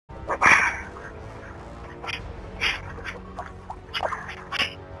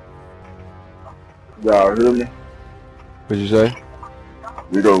Y'all hear me? What'd you say?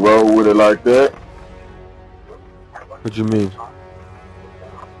 We gonna roll with it like that? What you mean?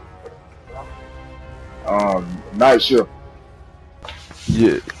 Night shift.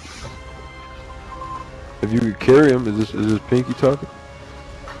 Yeah. If you could carry him, is this Pinky talking?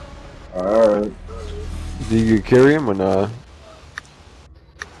 Alright. Do you could carry him or not?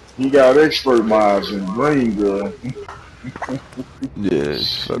 He got expert minds in green gun. Yeah,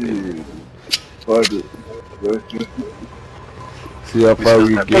 fucking. Fuck it. See how far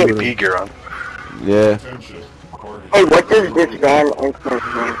we can get with him. gear on. Yeah. Hey, what does this van instance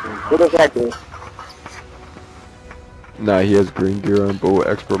mean? What does that do? Nah, he has green gear on, but with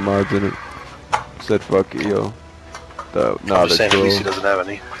expert mods in it. Said fuck it, yo. I'm just saying, at least he doesn't have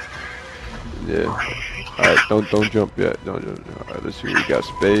any. Yeah. Alright, don't jump yet. Don't jump. Alright, let's see what we got.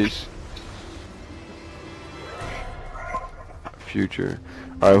 Space. Future.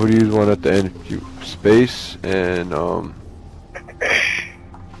 Alright, who do you want at the end? Space and let's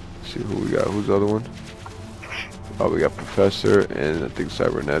see who we got. Who's the other one? Oh, we got Professor and I think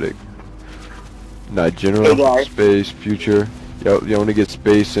Cybernetic. Not General. Hey, Space, Future. You want to get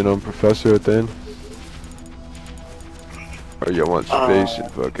Space and Professor at the end? Or you want Space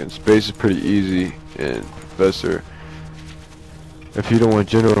and fucking Space is pretty easy and Professor. If you don't want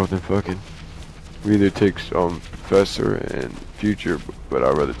General, then fucking we either take Professor and Future, but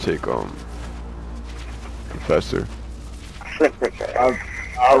I'd rather take Professor.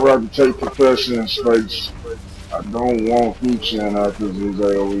 I'd rather take Professor and Space. I don't want Future in after his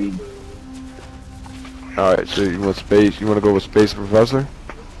AoE. Alright, so you want Space? You want to go with Space and Professor?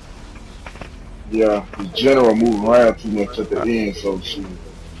 Yeah, the General moving around too much at the end, so shit.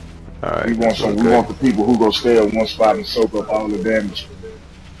 Alright. We want we want the people who go stay at one spot and soak up all the damage.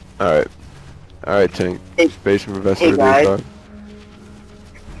 Alright. Alright, Tank. Space and Professor. Hey guys.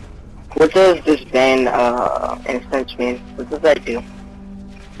 What does this van instance mean? What does that do?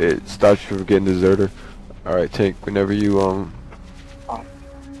 It stops you from getting deserter. Alright, Tank, whenever you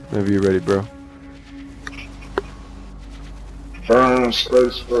whenever you're ready, bro. Burn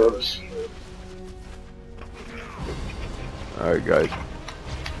Space first. Alright, guys.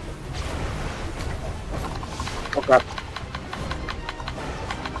 Okay.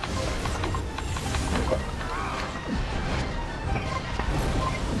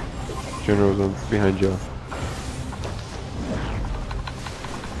 General's on behind you.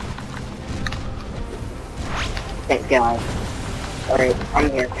 Thank God. Alright,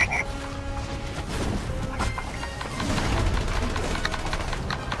 I'm here.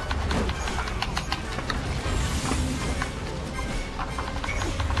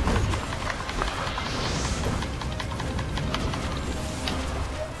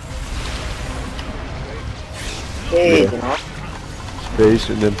 Hey, Yeah. Space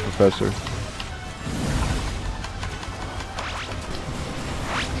and then Professor.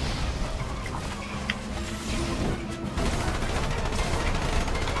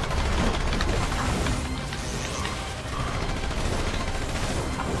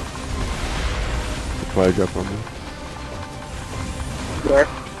 Fire drop on me. Where?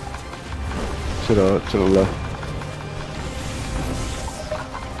 To the left.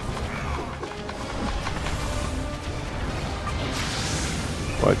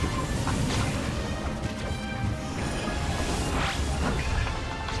 Watch it.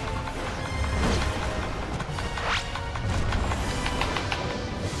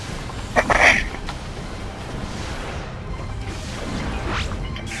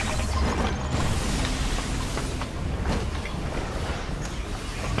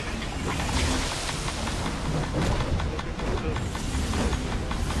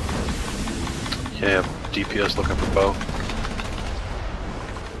 Yeah, DPS looking for bow.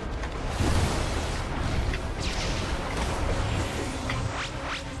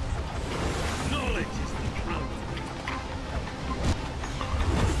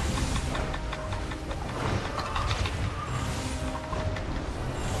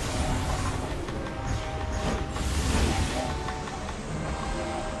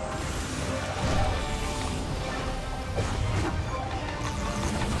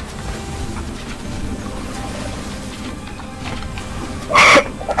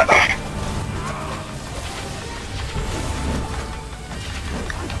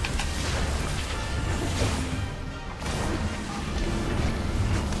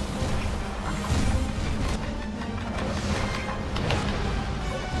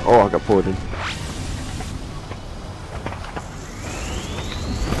 Oh, I got pulled in.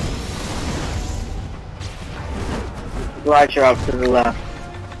 Roger, up to the left.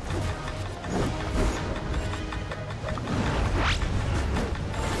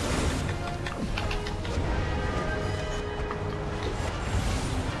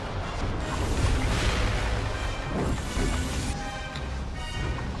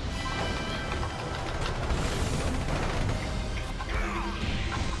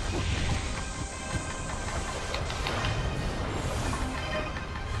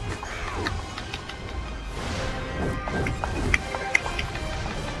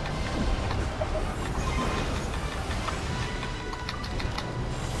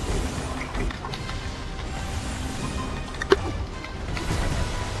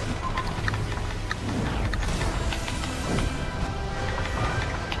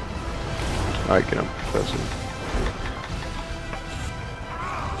 Alright, get him, Professor.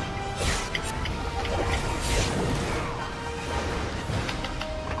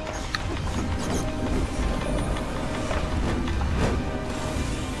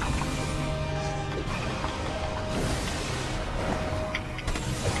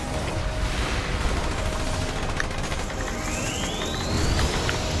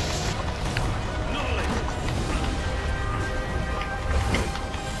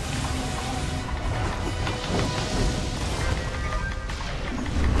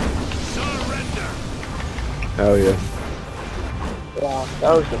 Hell yeah. Yeah,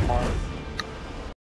 that was the one.